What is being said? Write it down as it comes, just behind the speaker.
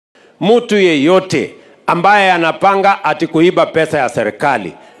mtu yeyote ambaye anapanga ati kuiba pesa ya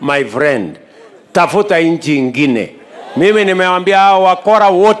serikali, my friend, tafuta nchi ingine. Mimi nimewaambia hao wakora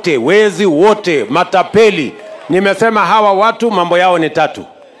wote, wezi wote, matapeli, nimesema hawa watu mambo yao ni tatu.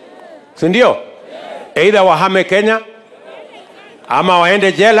 Si ndio? Either wahame Kenya, ama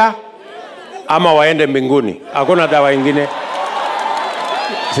waende jela, ama waende mbinguni. Hakuna dawa ingine.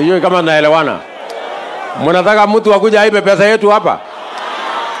 Sijui kama naelewana. Mnataka mtu akuja aibe pesa yetu hapa?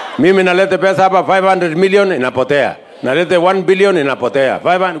 Mimi nalete pesa hapa 500 million inapotea. Nalete 1 billion inapotea.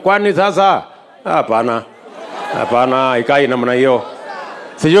 500, kwani sasa? Hapana. Hapana, ikai namna hiyo.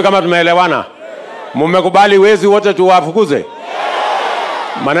 Sijui kama tumeelewana. Mmekubali wezi wote tuwafukuze?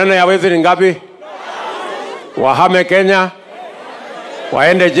 Maneno ya wezi ni ngapi? Wahame Kenya,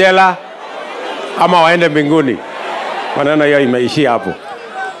 waende jela, ama waende mbinguni. Maneno hiyo imeishia hapo.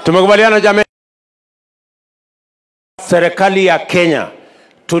 Tumekubaliana jamii. Serikali ya Kenya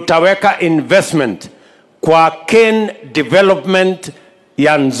tutaweka investment kwa Ken Development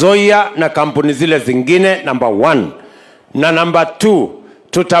ya Nzoia na kampuni zile zingine, number 1. Na number 2,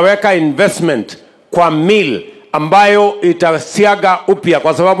 tutaweka investment kwa mill ambayo itasiaga upya,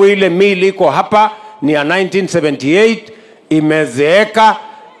 kwa sababu ile mill iko hapa ni ya 1978, imezeeka,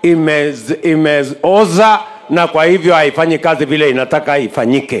 imeoza, na kwa hivyo haifanyi kazi vile inataka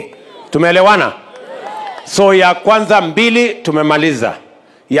ifanyike. Tumeelewana? So ya kwanza 2 tumemaliza.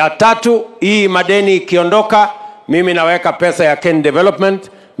 Ya 3, hii madeni ikiondoka, mimi naweka pesa ya Ken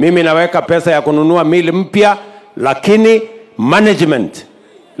Development, mimi naweka pesa ya kununua mill mpya, lakini management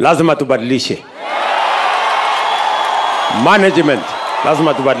lazima tubadilishe. Management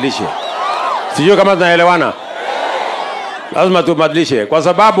lazima tubadilishe. Sijui kama tunaelewana. Lazima tubadilishe kwa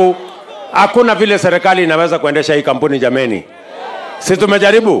sababu hakuna vile serikali inaweza kuendesha hii kampuni jameni. Si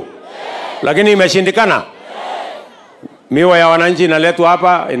tumejaribu? Lakini imeshindikana. Miwa ya wananchi inaletwa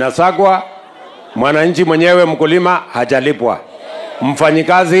hapa, inasagwa. Mwananchi mwenyewe mkulima hajalipwa.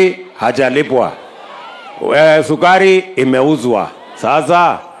 Mfanyikazi hajalipwa. Sukari imeuzwa.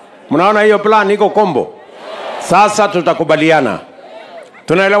 Sasa mnaona hiyo plan iko kombo. Sasa tutakubaliana.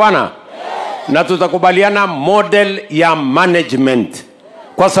 Tunaelewana? Na tutakubaliana model ya management.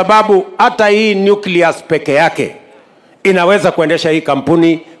 Kwa sababu hata hii nucleus peke yake inaweza kuendesha hii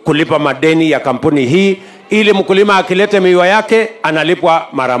kampuni, kulipa madeni ya kampuni hii, ili mkulima akilete miwa yake analipwa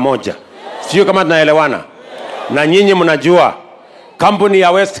mara moja. Sio kama tunaelewana. Na nyinyi mnajua kampuni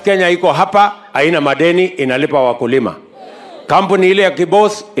ya West Kenya iko hapa, haina madeni, inalipa wakulima. Kampuni ile ya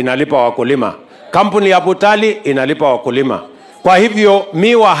Kibos inalipa wakulima. Kampuni ya Butali inalipa wakulima. Kwa hivyo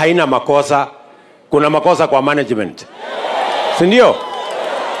miwa haina makosa, kuna makosa kwa management. Si ndio?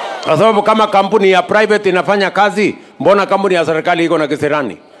 Kwa sababu kama kampuni ya private inafanya kazi, mbona kampuni ya serikali iko na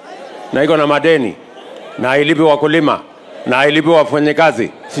kisirani? Na iko na madeni, na hailipi wakulima, na hailipi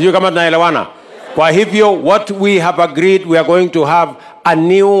wafanyakazi. Sijui kama tunaelewana. Kwa hivyo what we have agreed, we are going to have a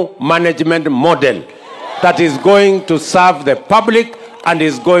new management model that is going to serve the public and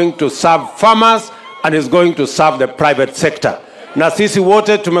is going to serve farmers and is going to serve the private sector. Na sisi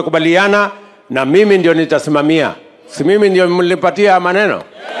wote tumekubaliana, na mimi ndio nitasimamia. Si mimi ndio mlipatia maneno?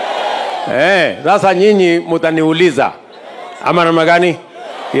 Sasa nyinyi mtaniuliza ama namna gani?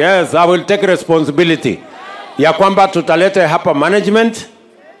 Yes, I will take responsibility ya kwamba tutalete hapa management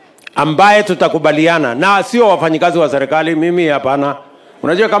ambaye tutakubaliana, na sio wafanyikazi wa serikali. Mimi hapana.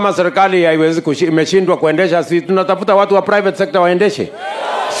 Unajua kama serikali haiwezi imeshindwa kuendesha, si tunatafuta watu wa private sector waendeshe.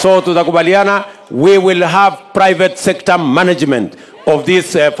 So tutakubaliana, we will have private sector management of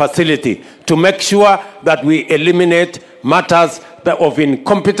this facility to make sure that we eliminate matters of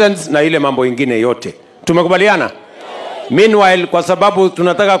incompetence na ile mambo ingine yote. Tumekubaliana? Meanwhile, kwa sababu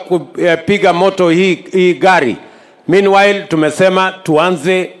tunataka kupiga moto hii gari, meanwhile tumesema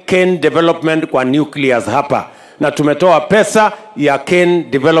tuanze Ken Development kwa nucleus hapa. Na tumetoa pesa ya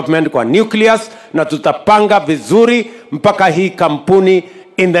Ken Development kwa nucleus, na tutapanga vizuri mpaka hii kampuni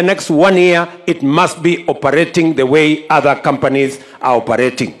in the next 1 year it must be operating the way other companies are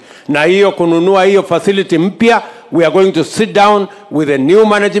operating. Na hiyo kununua hiyo facility mpya, we are going to sit down with a new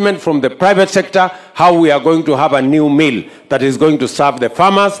management from the private sector, how we are going to have a new mill that is going to serve the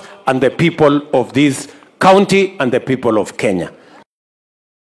farmers and the people of this county and the people of Kenya.